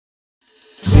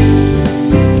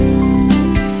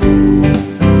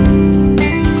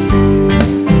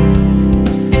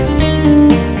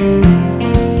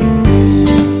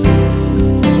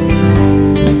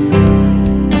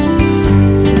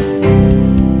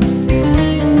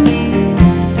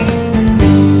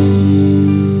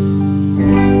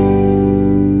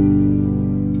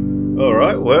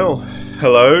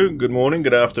Good morning,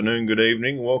 good afternoon, good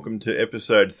evening. Welcome to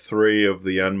episode 3 of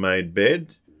the Unmade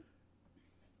Bed.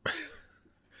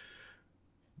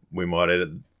 We might edit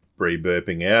Bree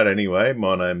burping out anyway.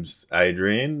 My name's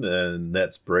Adrian and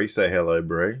that's Bree. Say hello,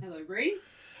 Bree. Hello, Bree.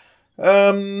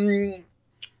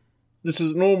 This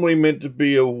is normally meant to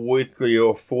be a weekly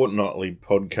or fortnightly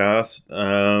podcast.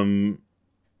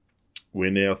 We're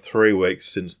now 3 weeks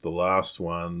since the last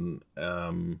one.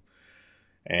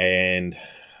 And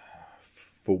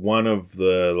for one of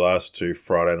the last 2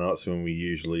 Friday nights when we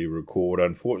usually record,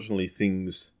 unfortunately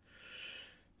things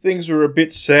were a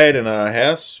bit sad in our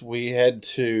house. We had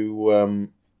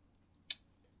to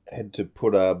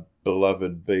put our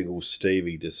beloved beagle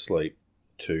Stevie to sleep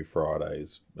 2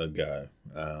 Fridays ago.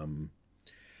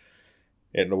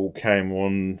 It all came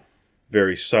on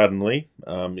very suddenly.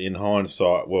 In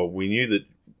hindsight, well, we knew that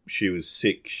she was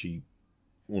sick. She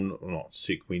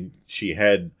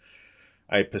had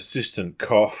a persistent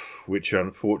cough, which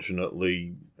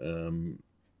unfortunately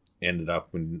ended up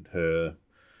in her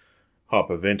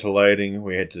hyperventilating.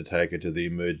 We had to take her to the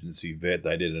emergency vet.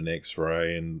 They did an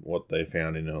x-ray and what they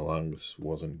found in her lungs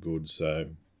wasn't good. So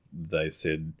they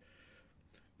said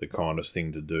the kindest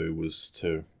thing to do was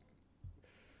to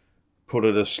put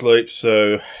her to sleep.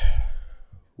 So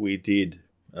we did.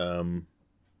 And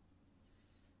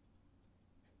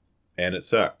it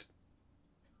sucked.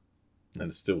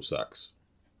 And it still sucks.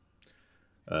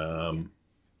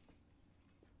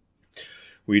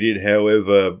 We did,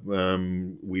 however,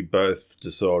 we both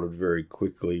decided very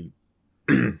quickly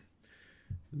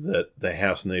that the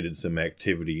house needed some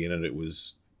activity in it. It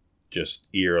was just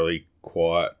eerily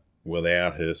quiet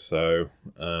without her. So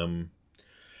a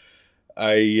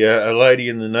lady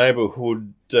in the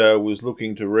neighbourhood was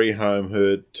looking to rehome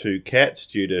her 2 cats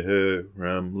due to her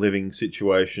living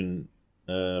situation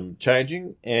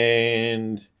changing,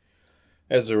 and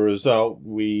as a result,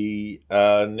 we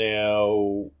are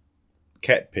now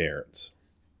cat parents.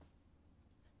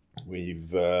 We've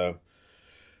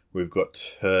got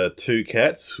 2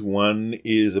 cats. One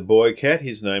is a boy cat.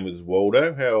 His name is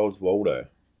Waldo. How old's Waldo?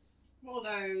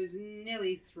 Waldo's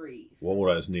nearly 3.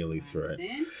 Waldo's nearly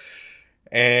 3.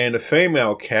 And a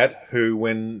female cat who,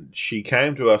 when she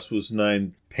came to us, was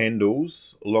named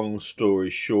Pendles. Long story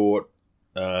short,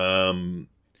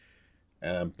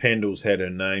 Pendles had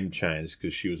her name changed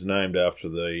because she was named after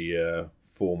the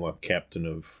former captain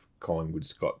of Collingwood,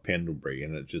 Scott Pendlebury,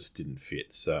 and it just didn't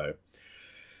fit. So,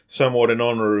 somewhat in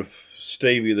honour of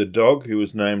Stevie the dog, who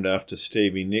was named after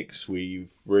Stevie Nicks,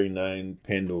 we've renamed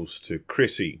Pendles to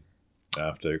Chrissy,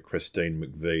 after Christine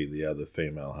McVie, the other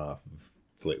female half of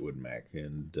Fleetwood Mac.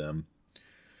 And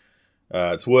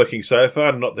it's working so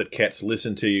far. Not that cats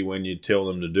listen to you when you tell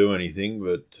them to do anything,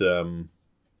 but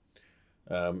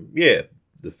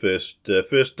the first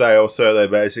day or so they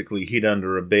basically hid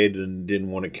under a bed and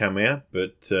didn't want to come out,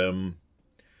 but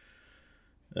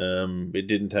it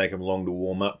didn't take them long to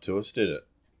warm up to us, did it?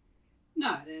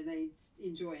 No, they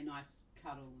enjoy a nice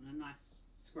cuddle and a nice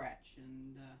scratch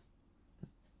and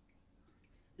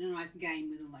a nice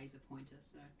game with a laser pointer.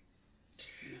 So,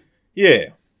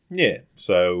 yeah.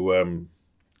 So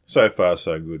so far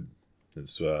so good.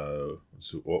 It's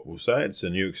what we'll say. It's a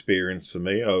new experience for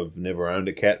me. I've never owned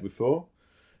a cat before.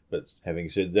 But having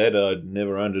said that, I'd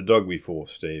never owned a dog before,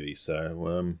 Stevie.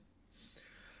 So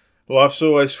life's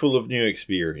always full of new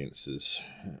experiences.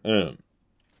 We're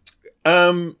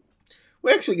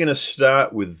actually going to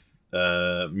start with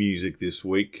music this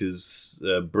week because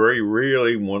Bree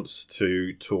really wants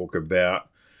to talk about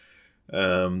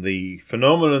the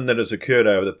phenomenon that has occurred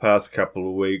over the past couple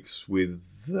of weeks with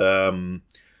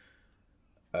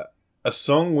a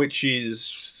song which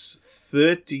is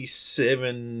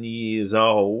 37 years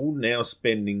old, now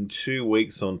spending 2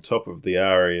 weeks on top of the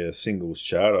ARIA singles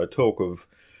chart. I talk of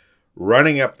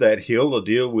Running Up That Hill, A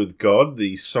Deal With God,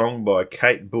 the song by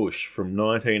Kate Bush from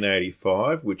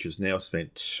 1985, which has now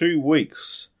spent 2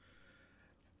 weeks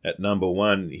at number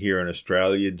 1 here in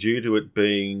Australia due to it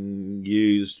being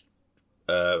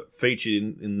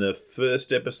featured in the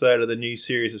first episode of the new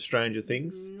series of Stranger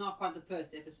Things. Not quite the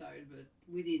first episode, but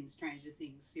within Stranger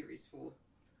Things Series 4.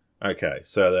 Okay,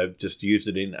 so they've just used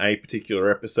it in a particular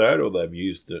episode, or they've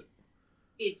used it...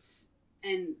 This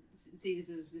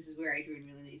is where Adrian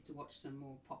really needs to watch some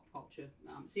more pop culture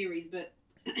series, but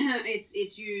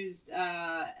it's used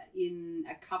in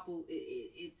a couple...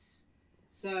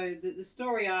 So the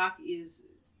story arc is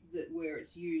that where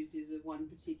it's used is of one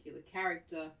particular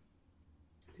character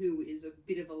who is a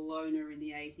bit of a loner in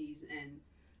the 80s, and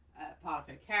part of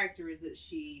her character is that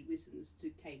she listens to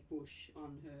Kate Bush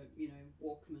on her,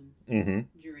 Walkman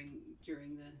during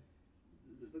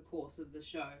the course of the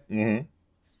show. Mm-hmm.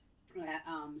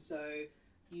 So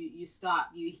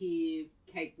you hear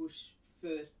Kate Bush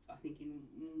first, I think in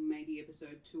maybe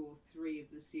episode 2 or 3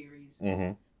 of the series,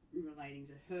 relating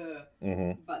to her.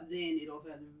 But then it also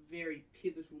has a very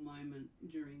pivotal moment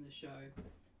during the show,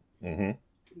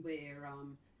 where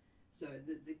so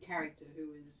the character who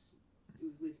was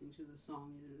listening to the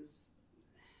song is,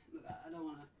 I don't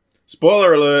want to.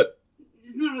 Spoiler alert.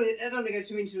 It's not really. I don't want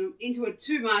to go into it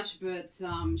too much, but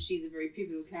she's a very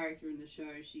pivotal character in the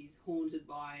show. She's haunted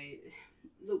by.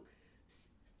 Look,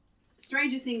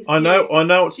 Stranger Things. I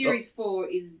know. Series 4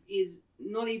 is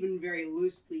not even very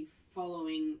loosely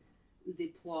following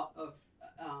the plot of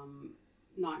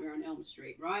Nightmare on Elm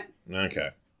Street, right? Okay.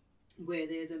 Where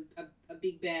there's a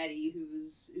big baddie who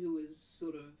is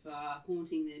sort of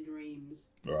haunting their dreams.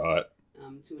 Right.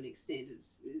 To an extent,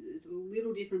 it's a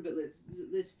little different, but let's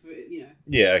for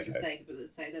okay. For the sake of it,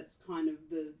 let's say that's kind of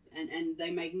and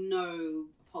they make no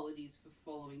apologies for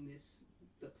following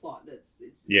the plot. It's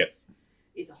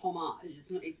a homage.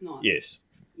 It's not yes,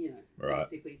 right.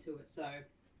 Basically to it. So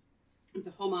it's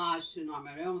a homage to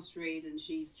Nightmare on Elm Street, and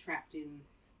she's trapped in,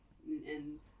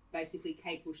 and basically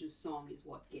Kate Bush's song is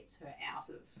what gets her out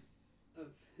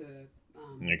of her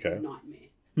nightmare.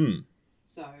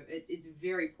 So it's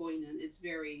very poignant. It's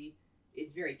very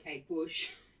Kate Bush.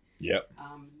 Yep.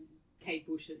 Kate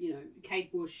Bush,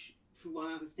 Kate Bush, from what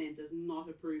I understand, does not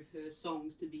approve her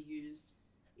songs to be used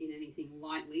in anything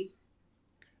lightly.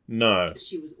 No.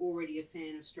 She was already a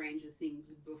fan of Stranger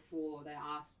Things before they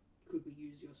asked, could we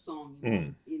use your song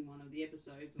in one of the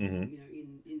episodes, or,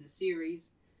 in the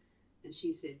series, and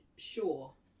she said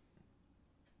sure.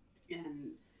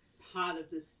 And part of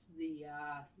this,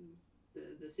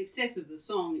 the success of the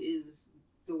song is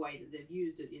the way that they've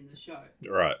used it in the show.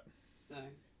 Right. So.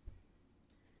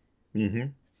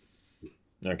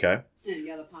 Okay. And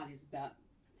the other part is about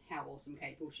how awesome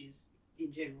Kate Bush is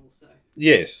in general. So.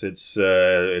 Yes,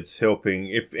 it's helping.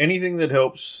 If anything that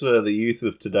helps the youth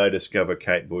of today discover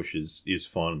Kate Bush is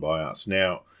fine by us.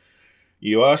 Now,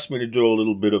 you asked me to do a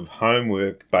little bit of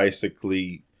homework,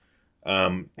 basically.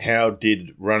 How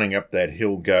did Running Up That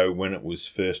Hill go when it was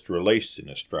first released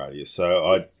in Australia?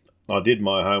 So yes. I did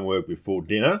my homework before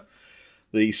dinner.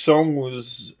 The song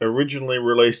was originally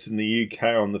released in the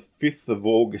UK on the 5th of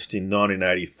August in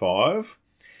 1985.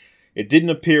 It didn't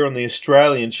appear on the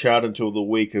Australian chart until the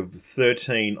week of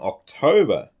 13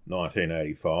 October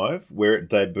 1985, where it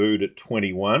debuted at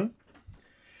 21.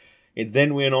 It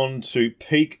then went on to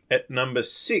peak at number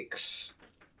 6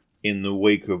 in the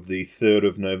week of the 3rd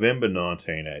of November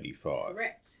 1985.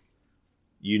 Correct.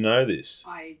 You know this.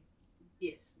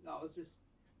 Yes, I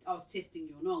was testing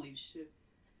your knowledge.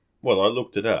 Well, I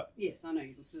looked it up. Yes, I know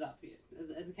you looked it up, yes,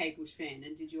 as a Kate Bush fan.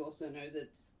 And did you also know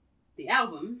that the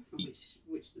album from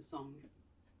which the song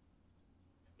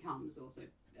comes also,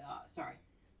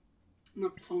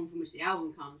 not the song from which the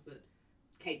album comes, but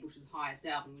Kate Bush's highest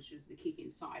album, which was The Kick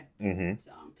Inside,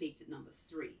 peaked at number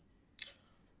 3.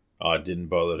 I didn't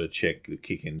bother to check The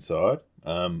Kick Inside.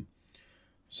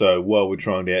 So while we're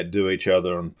trying to outdo each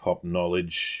other on pop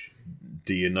knowledge,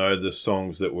 do you know the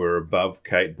songs that were above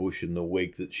Kate Bush in the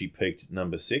week that she peaked at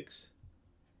number 6?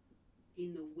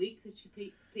 In the week that she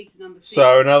peaked at number 6?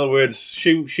 So in other words,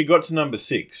 she got to number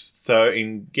 6. So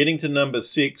in getting to number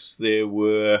 6, there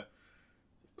were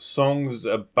songs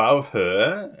above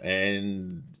her,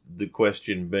 and the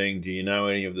question being, do you know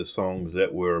any of the songs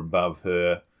that were above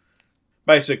her?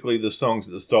 Basically, the songs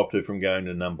that stopped her from going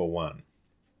to number 1,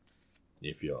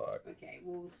 if you like. Okay,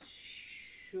 well,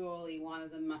 surely one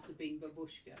of them must have been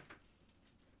Babushka.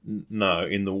 No,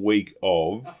 in the week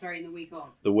of... Oh, sorry, in the week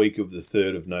of. The week of the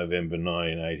 3rd of November,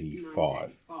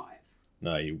 1985. 1985.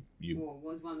 No, you... Well,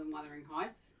 was one of them Wuthering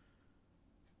Heights?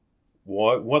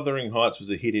 Why? Wuthering Heights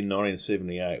was a hit in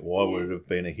 1978. Why would it have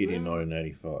been a hit in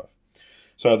 1985?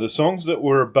 So the songs that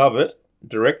were above it,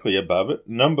 directly above it,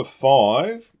 number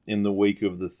 5 in the week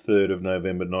of the 3rd of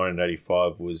November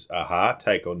 1985 was Aha,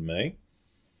 Take On Me.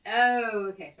 Oh,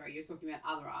 okay, sorry, you're talking about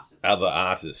other artists. Other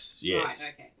artists, yes.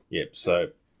 Right, okay. Yep, so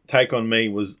Take On Me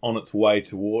was on its way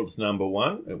towards number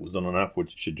 1. It was on an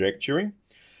upwards trajectory.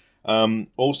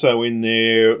 Also in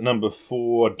there, number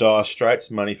 4, Dire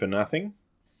Straits, Money for Nothing.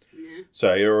 Yeah.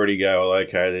 So you already go, well,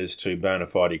 okay, there's 2 bona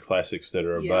fide classics that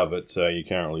are above it, so you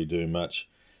can't really do much.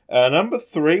 Number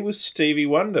 3 was Stevie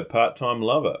Wonder, Part-Time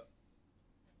Lover.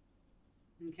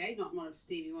 Okay, not one of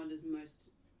Stevie Wonder's most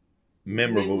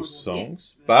memorable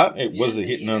songs, hits, but it was a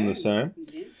hit none the same.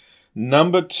 Yeah.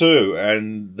 Number 2,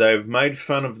 and they've made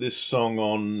fun of this song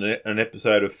on an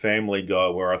episode of Family Guy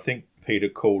where I think Peter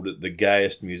called it the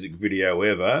gayest music video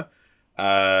ever.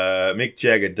 Mick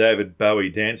Jagger, David Bowie,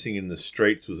 Dancing in the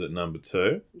Streets was at number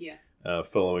 2. Yeah.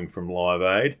 following from Live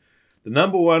Aid. The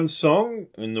number one song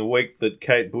in the week that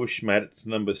Kate Bush made it to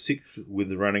number 6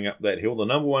 with Running Up That Hill, the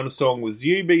number one song was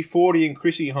UB40 and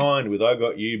Chrissy Hind with I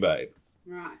Got You, Babe.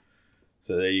 Right.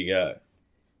 So there you go.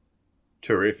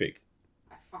 Terrific.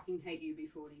 I fucking hate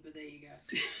UB40, but there you go.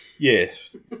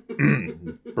 Yes.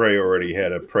 Bree already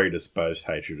had a predisposed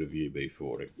hatred of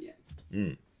UB40. Yeah.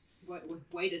 Mm.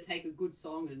 Way to take a good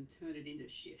song and turn it into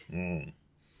shit. Mm.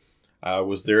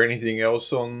 Was there anything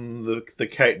else on the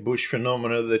Kate Bush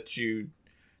phenomena that you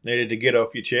needed to get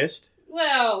off your chest?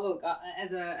 Well, look,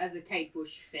 as a Kate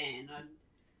Bush fan,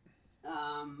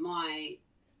 my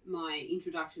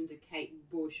introduction to Kate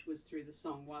Bush was through the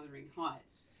song Wuthering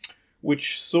Heights.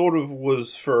 Which sort of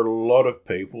was for a lot of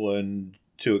people, and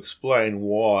to explain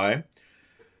why,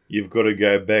 you've got to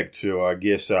go back to, I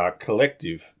guess, our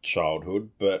collective childhood.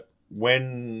 But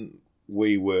when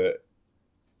we were,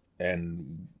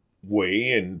 and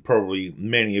probably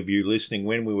many of you listening,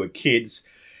 when we were kids,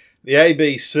 the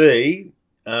ABC,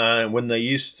 when they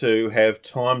used to have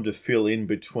time to fill in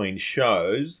between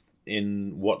shows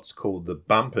in what's called the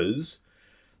bumpers,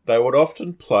 they would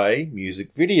often play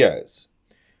music videos.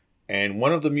 And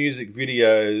one of the music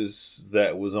videos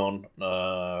that was on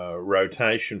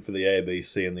rotation for the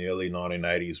ABC in the early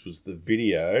 1980s was the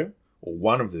video, or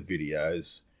one of the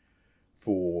videos,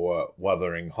 for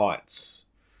Wuthering Heights.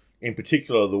 In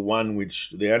particular, the one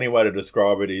which, the only way to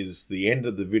describe it is the end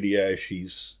of the video,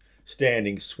 she's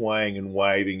standing, swaying and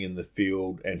waving in the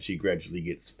field, and she gradually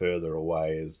gets further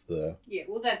away as the... Yeah,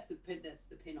 well, that's the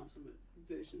penultimate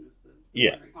version of the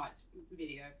Wuthering Heights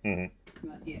video. Mm-hmm.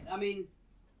 But yeah, I mean...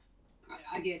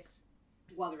 I guess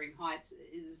Wuthering Heights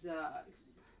is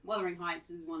one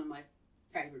of my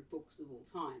favourite books of all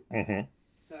time. Mm-hmm.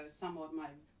 So somewhat my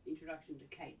introduction to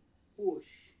Kate Bush,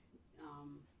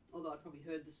 although I probably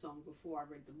heard the song before I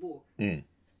read the book,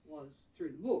 was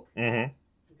through the book. Mm-hmm.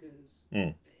 Because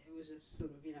it was just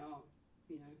sort of,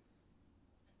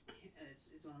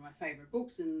 it's one of my favourite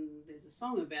books, and there's a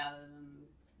song about it,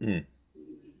 and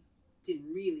you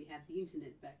didn't really have the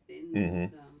internet back then.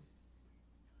 Mm-hmm. But,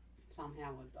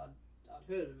 somehow I'd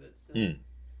heard of it, so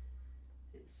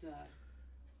it's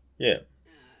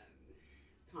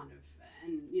kind of,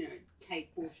 and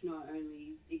Kate Bush not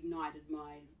only ignited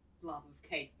my love of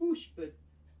Kate Bush, but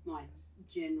my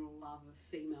general love of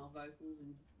female vocals,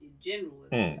 and in general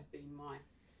it's always been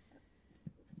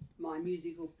my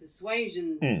musical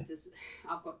persuasion.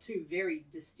 I've got two very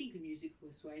distinct musical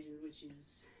persuasions, which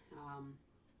is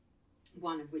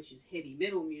one of which is heavy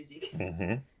metal music.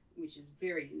 Mm-hmm. Which is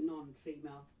very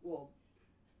non-female, well,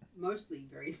 mostly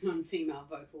very non-female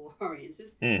vocal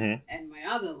oriented. Mm-hmm. And my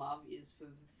other love is for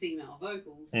female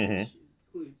vocals, mm-hmm. which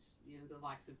includes, the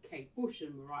likes of Kate Bush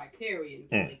and Mariah Carey and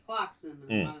Kelly Clarkson,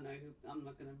 and I don't know who. I'm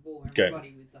not going to bore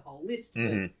everybody with the whole list,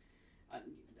 but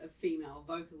a female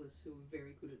vocalists who are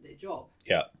very good at their job.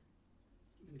 Yeah.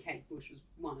 And Kate Bush was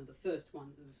one of the first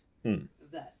ones of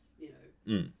that,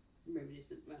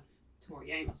 reminiscent. Well,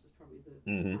 Tori Amos is probably the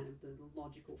kind of the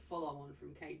logical follow-on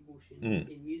from Kate Bush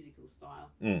in musical style.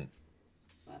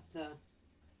 But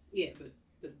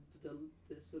but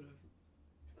the sort of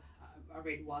I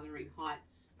read Wuthering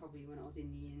Heights probably when I was in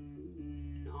year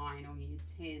 9 or year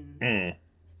 10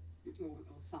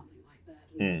 or something like that,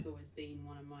 and it's always been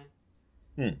one of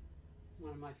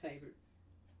my favourite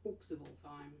books of all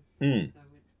time. So it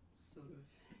sort of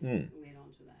led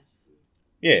on to that.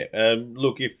 Yeah,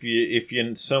 look, if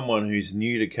you're someone who's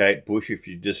new to Kate Bush, if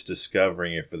you're just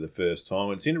discovering her for the first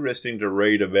time, it's interesting to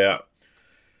read about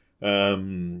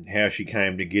how she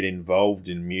came to get involved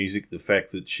in music, the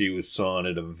fact that she was signed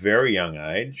at a very young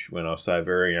age. When I say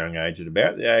very young age, at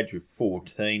about the age of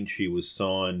 14, she was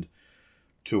signed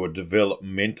to a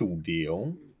developmental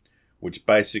deal, which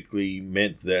basically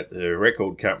meant that the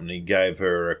record company gave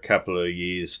her a couple of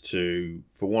years to,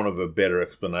 for want of a better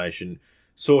explanation,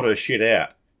 sort her shit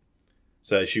out.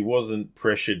 So she wasn't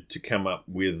pressured to come up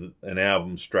with an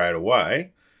album straight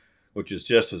away, which is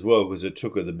just as well because it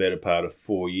took her the better part of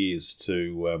 4 years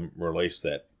to release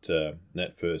that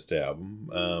first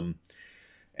album.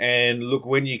 And look,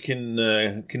 when you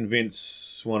can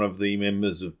convince one of the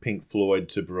members of Pink Floyd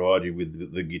to provide you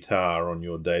with the guitar on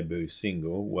your debut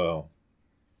single, well,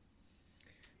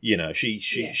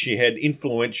 she had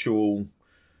influential...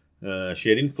 she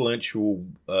had influential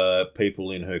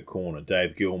people in her corner.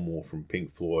 Dave Gilmour from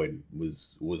Pink Floyd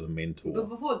was a mentor. But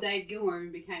before Dave Gilmour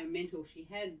even became a mentor, she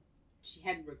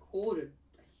had recorded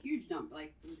a huge number.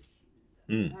 Like it was,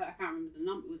 I can't remember the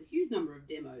number. It was a huge number of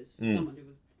demos for someone who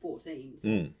was 14.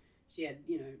 So she had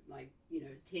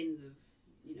tens of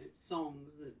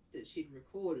songs that she'd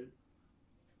recorded,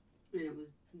 and it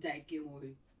was Dave Gilmour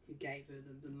who who gave her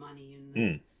the money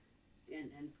and Mm.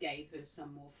 and gave her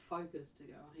some more focus to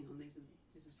go, oh, hang on,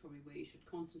 this is probably where you should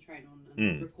concentrate on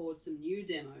and record some new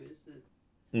demos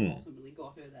that ultimately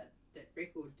got her that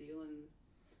record deal.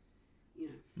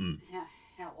 And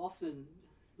how often,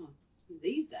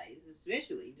 these days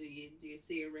especially, do you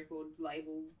see a record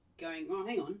label going, oh,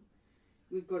 hang on,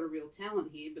 we've got a real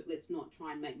talent here, but let's not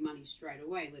try and make money straight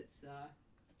away. Let's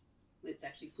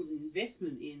actually put an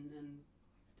investment in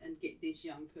and get this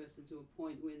young person to a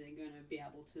point where they're going to be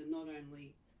able to not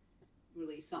only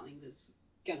release something that's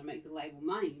going to make the label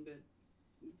money, but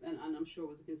and I'm sure it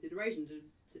was a consideration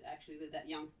to actually let that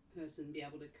young person be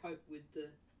able to cope with the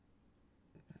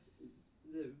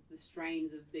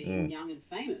strains of being young and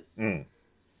famous.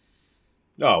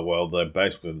 Oh, well, they're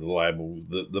basically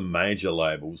the major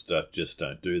labels just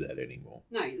don't do that anymore.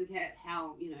 No, you look at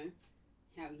how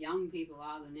young people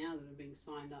are now that are being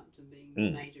signed up to being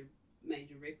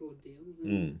major record deals,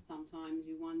 and sometimes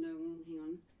you wonder, well, hang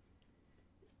on,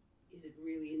 is it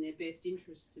really in their best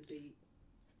interest to be?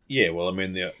 Yeah, well, I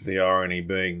mean, the irony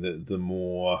being that the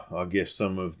more, I guess,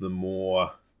 some of the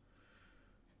more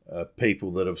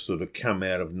people that have sort of come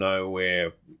out of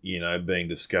nowhere, being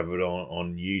discovered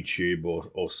on YouTube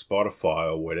or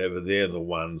Spotify or whatever, they're the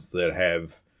ones that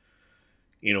have,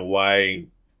 in a way,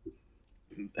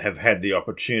 have had the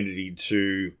opportunity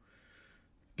to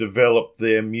develop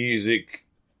their music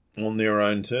on their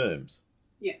own terms.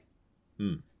 Yeah.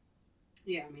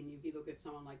 Yeah, I mean, if you look at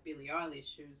someone like Billie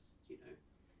Eilish, who's,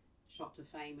 shot to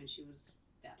fame when she was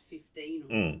about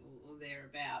 15 or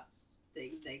thereabouts,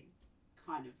 they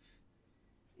kind of,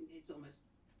 it's almost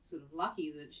sort of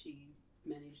lucky that she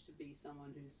managed to be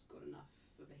someone who's got enough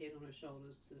of a head on her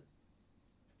shoulders to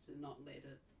not let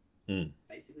it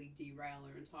basically derail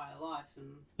her entire life,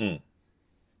 and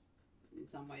in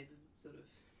some ways it sort of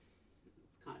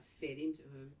kind of fed into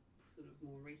her sort of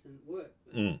more recent work.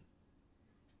 But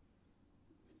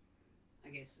I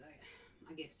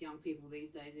guess young people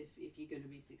these days, if you're going to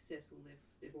be successful,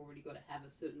 they've already got to have a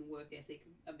certain work ethic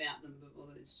about them,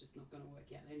 but it's just not going to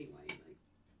work out anyway.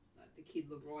 Like the Kid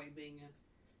Leroy being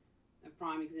a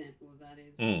prime example of that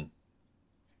is,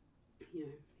 he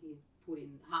put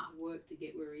in hard work to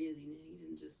get where he is. He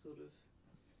didn't just sort of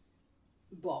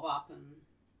bob up and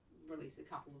release a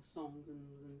couple of songs and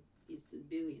was an instant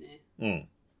billionaire.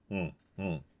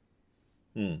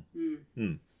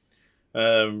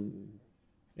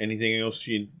 Anything else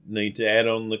you need to add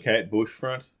on the Kate Bush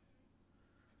front?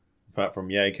 Apart from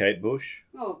yay Kate Bush?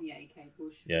 Oh, yay Kate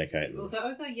Bush. Yay Kate Bush.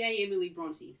 Also yay Emily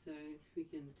Bronte. So if we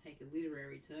can take a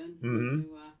literary turn.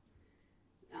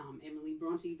 Emily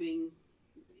Bronte being...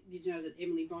 Did you know that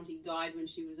Emily Bronte died when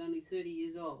she was only 30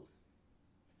 years old?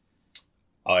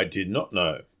 I did not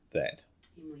know that.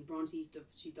 Emily Bronte,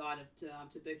 she died of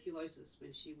tuberculosis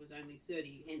when she was only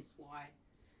 30, hence why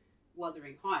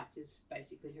Wuthering Heights is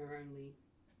basically her only,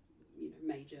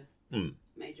 major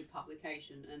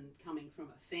publication, and coming from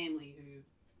a family who,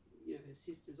 her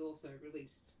sisters also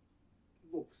released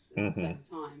books at the same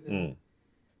time.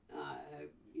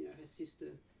 Her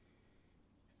sister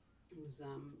was, I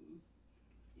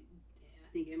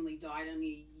think Emily died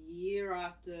only a year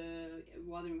after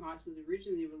Wuthering Heights was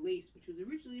originally released, which was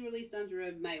originally released under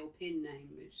a male pen name,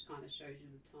 which kind of shows you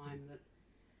the time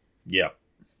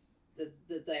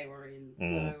that they were in.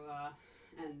 So,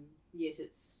 and yet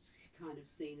it's kind of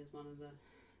seen as one of the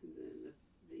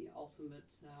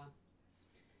ultimate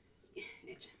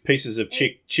pieces of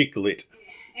chick lit.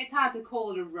 It's hard to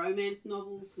call it a romance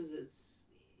novel because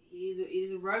it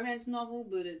is a romance novel,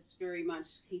 but it's very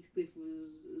much, Heathcliff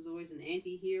was always an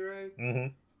anti-hero.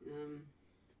 I've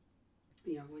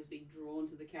always been drawn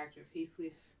to the character of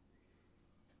Heathcliff.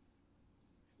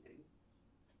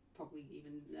 Probably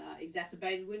even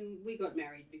exacerbated when we got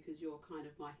married, because you're kind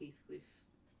of my Heathcliff.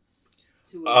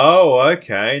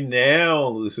 Okay.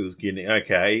 Now this is getting...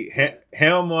 Okay.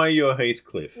 How am I your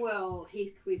Heathcliff? Well,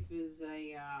 Heathcliff is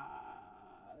a,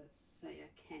 let's say, a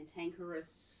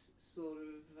cantankerous sort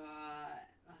of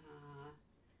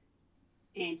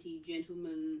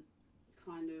anti-gentleman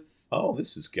kind of... Oh,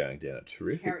 this is going down a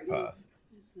terrific path.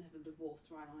 Let's have a divorce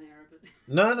right on air, but...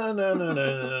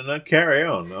 No. Carry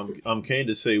on. I'm keen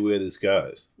to see where this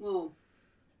goes. Well,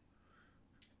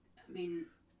 I mean,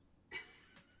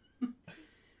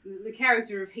 the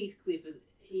character of Heathcliff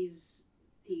is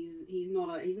he's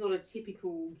not a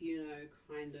typical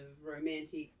kind of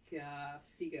romantic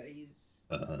figure. He's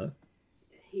the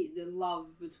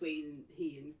love between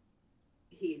he and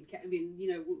I mean,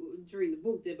 during the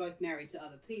book they're both married to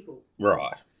other people,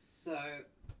 right? So,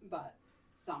 but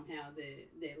somehow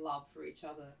their love for each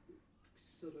other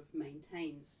sort of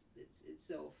maintains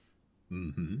itself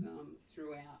Mm-hmm.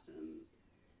 Throughout. And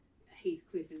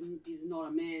Heathcliff is not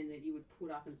a man that you would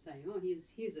put up and say, oh,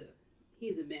 here's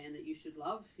a man that you should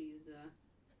love. He's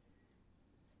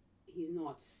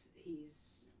not.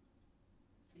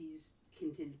 He's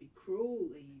content to be cruel.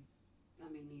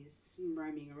 He's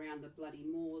roaming around the bloody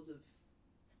moors of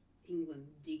England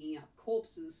digging up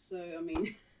corpses. So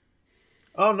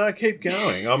Oh no, keep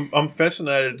going. I'm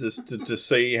fascinated to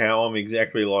see how I'm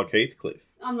exactly like Heathcliff.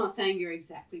 I'm not saying you're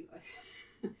exactly like.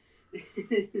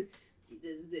 there's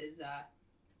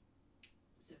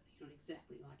certainly not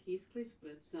exactly like Heathcliff,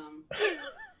 but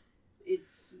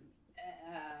it's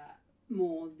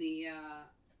more the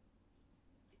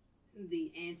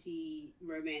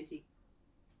anti-romantic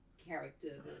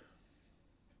character that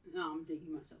I'm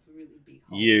digging myself a really big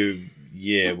hole.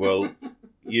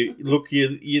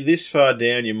 You're this far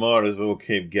down, you might as well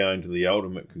keep going to the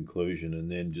ultimate conclusion and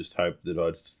then just hope that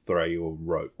I'd throw you a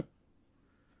rope.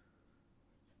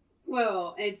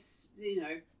 Well, it's,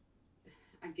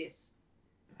 I guess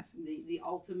the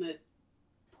ultimate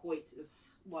point of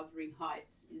Wuthering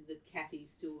Heights is that Kathy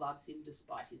still loves him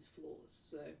despite his flaws.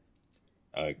 So.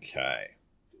 Okay.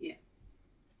 Yeah.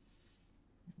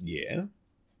 Yeah.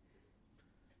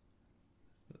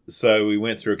 So we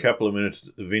went through a couple of minutes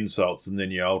of insults and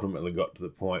then you ultimately got to the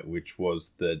point which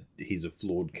was that he's a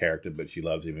flawed character but she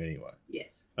loves him anyway.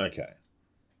 Yes. Okay.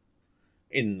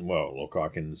 I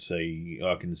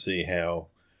can see how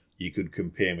you could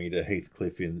compare me to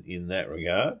Heathcliff in that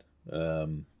regard.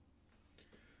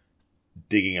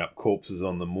 Digging up corpses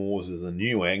on the moors is a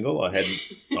new angle. I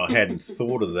hadn't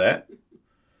thought of that.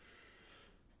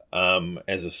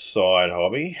 As a side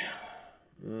hobby,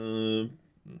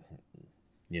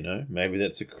 maybe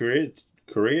that's a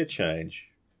career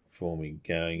change for me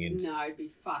going into. No, it'd be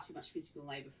far too much physical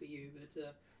labour for you,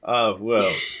 but. Oh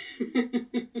well.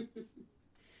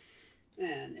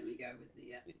 And there we go with the.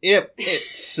 Yep,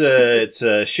 it's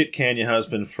a shit can your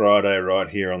husband Friday right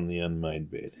here on the Unmade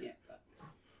Bed. Yeah.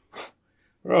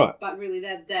 Right. But really,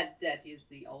 that is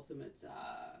the ultimate.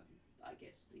 I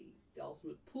guess the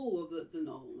ultimate pull of the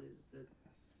novel is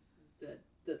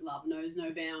that love knows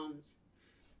no bounds.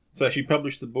 So she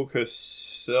published the book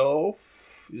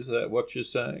herself. Is that what you're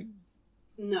saying?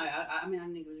 No, I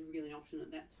don't think it was really an option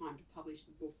at that time to publish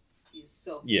the book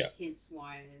yourself. Yeah. Hence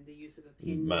why the use of a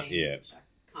pen name, yeah. which I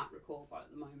can't recall quite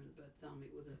at the moment, but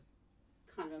it was a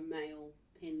kind of a male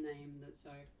pen name that so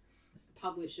the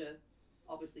publisher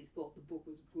obviously thought the book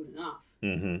was good enough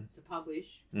to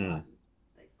publish. They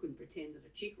couldn't pretend that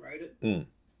a chick wrote it, and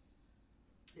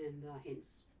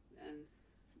hence, and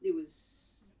it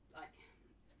was like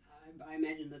I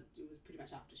imagine that it was pretty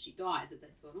much after she died that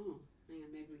they thought, oh, hang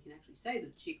on, maybe we can actually say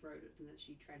that the chick wrote it and that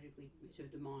she tragically met her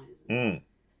demise. And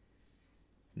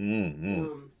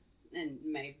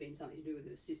may have been something to do with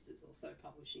her sisters also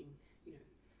publishing,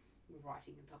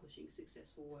 writing and publishing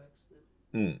successful works that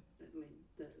lend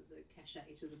the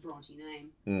cachet to the Bronte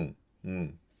name.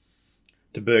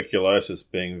 Tuberculosis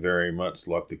being very much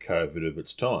like the COVID of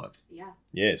its time. Yeah.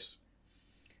 Yes.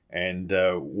 And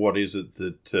what is it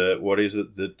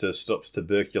that stops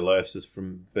tuberculosis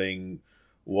from being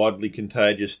widely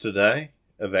contagious today?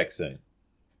 A vaccine.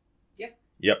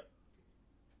 Yep.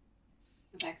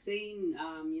 A vaccine,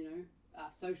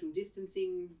 social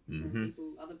distancing,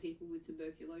 other people with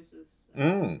tuberculosis,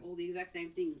 all the exact same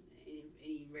thing,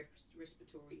 any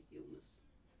respiratory illness.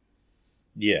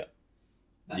 Yeah.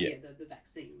 But the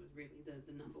vaccine was really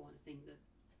the number one thing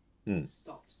that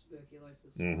stopped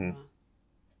tuberculosis from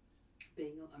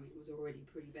being, it was already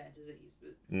a pretty bad disease,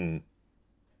 but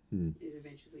it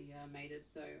eventually made it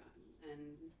so,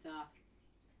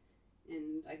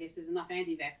 and I guess there's enough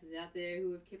anti-vaxxers out there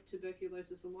who have kept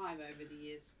tuberculosis alive over the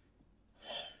years.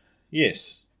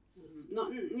 Yes.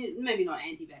 Maybe not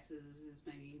anti-vaxxers is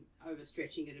maybe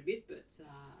overstretching it a bit, but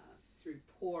through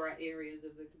poorer areas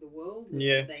of the world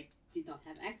where they did not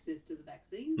have access to the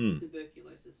vaccines,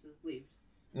 tuberculosis has lived.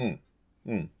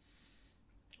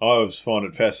 I always find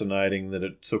it fascinating that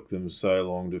it took them so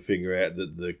long to figure out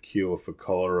that the cure for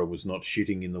cholera was not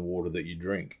shitting in the water that you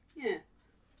drink. Yeah.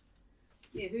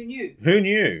 Yeah, who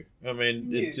knew? I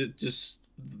mean, it just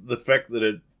the fact that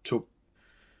it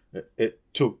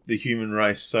took the human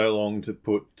race so long to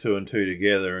put two and two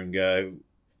together and go,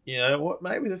 you know what,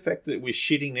 maybe the fact that we're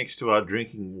shitting next to our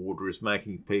drinking water is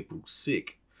making people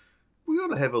sick. We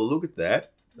ought to have a look at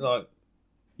that. Like,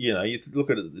 you look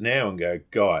at it now and go,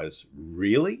 guys,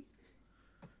 really?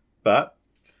 But,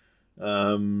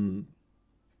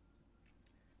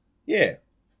 yeah.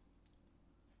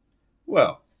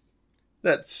 Well,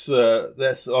 that's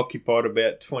occupied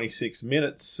about 26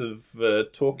 minutes of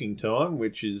talking time,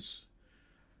 which is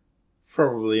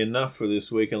probably enough for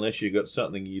this week, unless you've got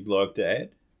something you'd like to add.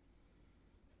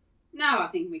 No, I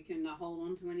think we can hold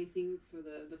on to anything for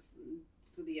the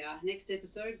next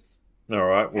episode. All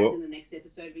right. Perhaps in the next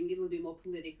episode, we can get a little bit more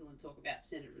political and talk about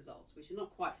Senate results, which are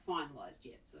not quite finalised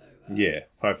yet. So yeah,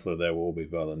 hopefully they will be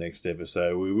by the next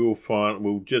episode.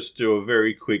 We'll just do a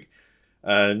very quick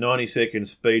 90-second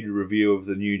speed review of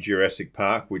the new Jurassic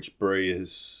Park, which Bree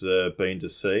has been to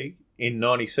see in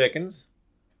 90 seconds.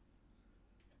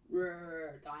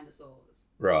 Dinosaurs.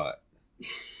 Right.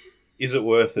 Is it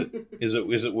worth it? Is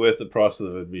it worth the price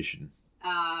of admission?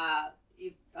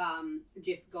 If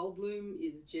Jeff Goldblum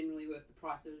is generally worth the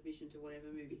price of admission to whatever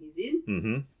movie he's in.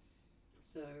 Mm-hmm.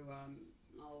 So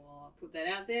I'll put that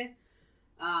out there.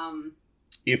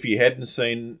 If you hadn't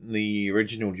seen the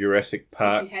original Jurassic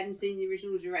Park... If you hadn't seen the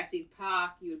original Jurassic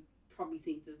Park, you would probably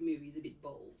think the movie's a bit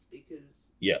bold,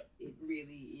 because it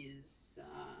really is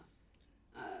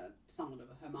somewhat of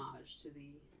a homage to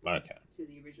the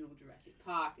original Jurassic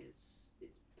Park. It's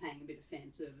paying a bit of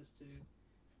fan service to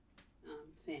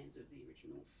fans of the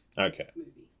original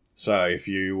movie. So if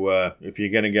you're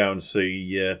going to go and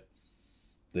see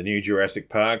the new Jurassic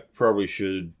Park, probably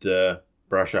should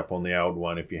brush up on the old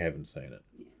one if you haven't seen it.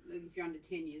 Yeah, if you're under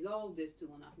 10 years old, there's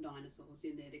still enough dinosaurs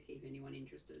in there to keep anyone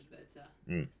interested. But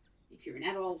if you're an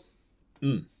adult,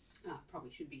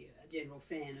 probably should be a general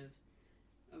fan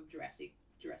of Jurassic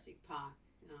Park,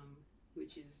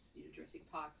 which is, Jurassic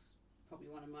Park's probably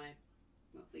one of my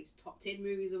at least top 10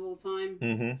 movies of all time.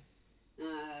 Mm-hmm.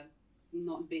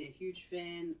 Not been a huge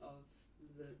fan of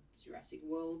the Jurassic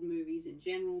World movies in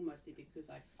general, mostly because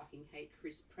I fucking hate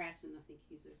Chris Pratt and I think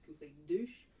he's a complete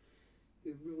douche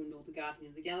who ruined all the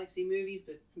Guardian of the Galaxy movies.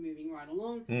 But moving right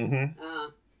along, I don't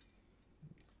know.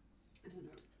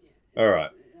 Yeah, all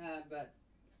right, but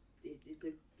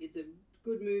it's a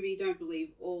good movie. Don't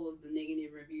believe all of the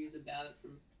negative reviews about it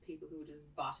from people who are just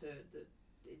butthurt that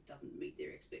it doesn't meet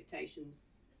their expectations.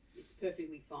 It's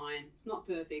perfectly fine. It's not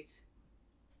perfect.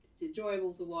 It's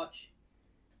enjoyable to watch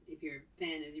if you're a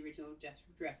fan of the original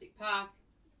Jurassic Park,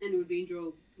 and it would be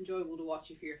enjoyable to watch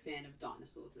if you're a fan of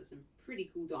dinosaurs. There's some pretty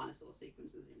cool dinosaur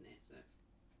sequences in there. So.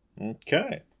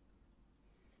 Okay.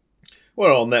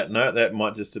 Well, on that note, that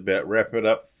might just about wrap it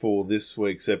up for this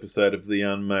week's episode of The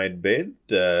Unmade Bed.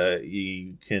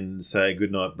 You can say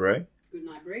goodnight, Bree. Good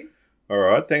night, Bree. All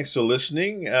right, thanks for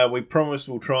listening. We promise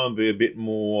we'll try and be a bit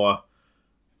more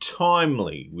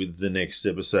timely with the next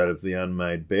episode of The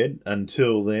Unmade Bed.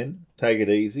 Until then, take it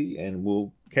easy and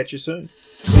we'll catch you soon.